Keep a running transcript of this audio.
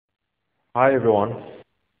Hi everyone.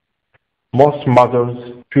 Most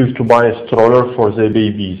mothers choose to buy a stroller for their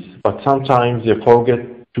babies, but sometimes they forget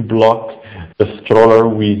to block the stroller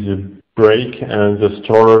with a brake and the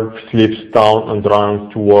stroller slips down and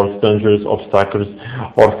runs towards dangerous obstacles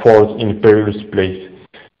or falls in a perilous place.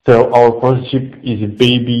 So our prototype is a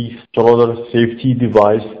baby stroller safety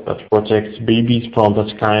device that protects babies from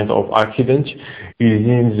that kind of accident.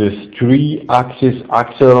 Using this 3-axis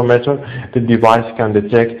accelerometer, the device can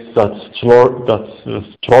detect that the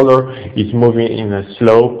stroller is moving in a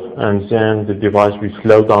slope, and then the device will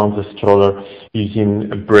slow down the stroller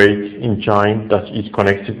using a brake engine that is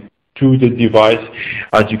connected to the device,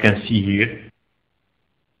 as you can see here.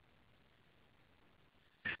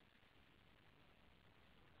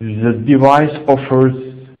 The device offers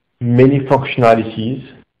many functionalities.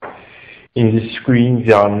 In the screen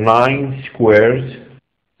there are 9 squares.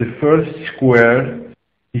 The first square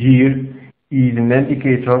here is an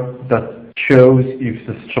indicator that shows if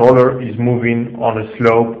the stroller is moving on a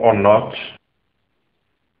slope or not.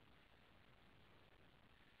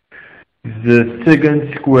 The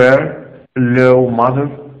second square allows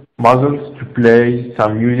mothers to play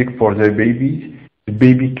some music for their babies. The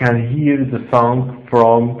baby can hear the sound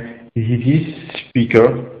from this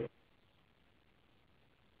speaker.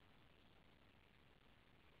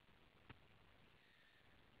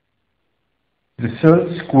 The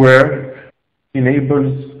third square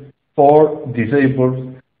enables or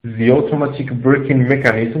disables the automatic braking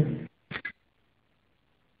mechanism.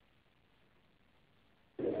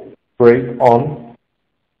 Brake on,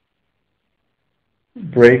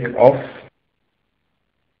 brake off.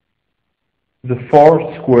 The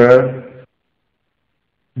fourth square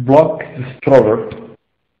blocks the stroller.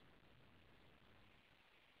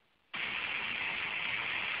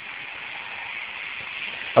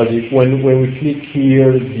 When we click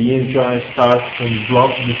here, the engine starts and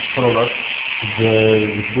blocks the stroller.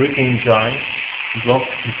 The braking engine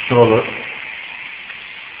blocks the stroller.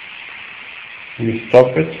 We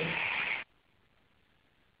stop it.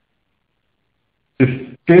 The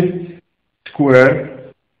fifth square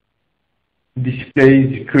displays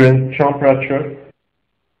the current temperature.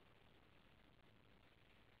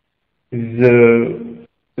 The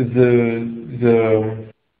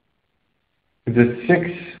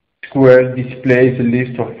sixth square displays a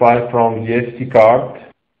list of files from the SD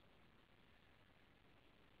card.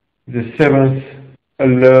 The seventh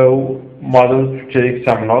allows mothers to take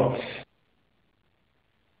some notes.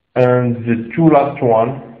 And the two last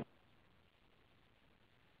ones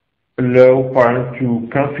allow parents to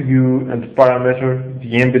configure and parameter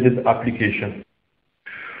the embedded application.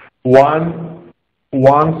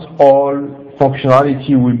 Once all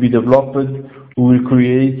functionality will be developed, we will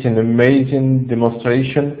create an amazing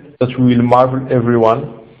demonstration that will marvel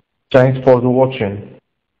everyone. Thanks for the watching.